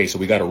Okay, so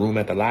we got a room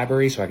at the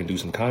library so I can do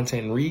some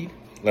content and read.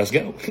 Let's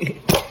go.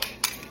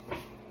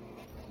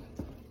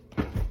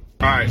 All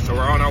right, so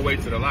we're on our way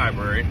to the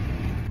library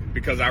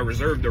because I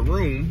reserved a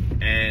room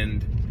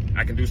and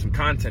I can do some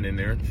content in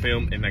there,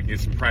 film, and I get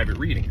some private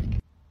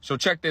reading. So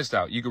check this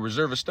out. You can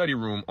reserve a study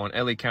room on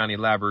LA County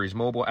Library's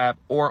mobile app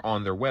or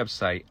on their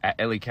website at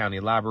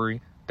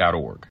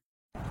LACountyLibrary.org.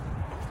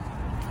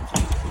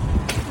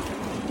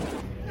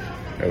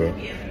 Hello.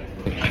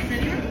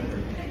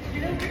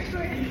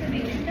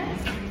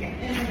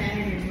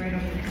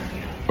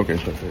 Okay,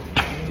 perfect.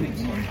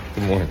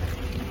 Good morning.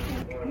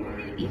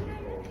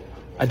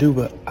 I do,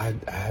 but I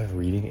have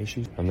reading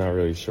issues. I'm not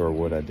really sure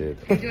what I did.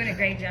 You're doing a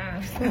great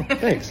job. Oh,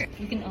 thanks.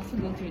 You can also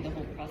go through the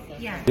whole process.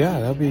 Yeah. Yeah,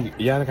 that'll be,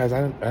 guys,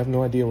 I have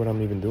no idea what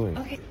I'm even doing.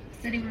 Okay,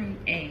 study room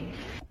A.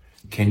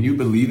 Can you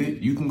believe it?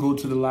 You can go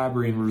to the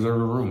library and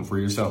reserve a room for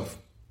yourself.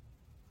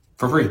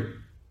 For free.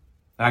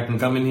 I can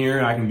come in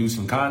here, I can do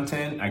some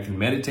content, I can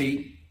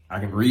meditate, I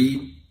can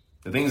read.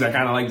 The things I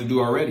kind of like to do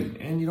already.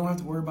 And you don't have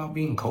to worry about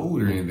being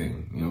cold or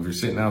anything. You know, if you're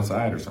sitting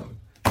outside or something.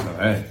 So,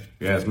 hey, if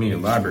you ask me, the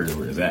library is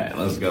where it's at.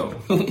 Let's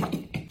go.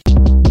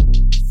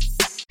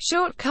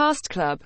 Short Cast Club.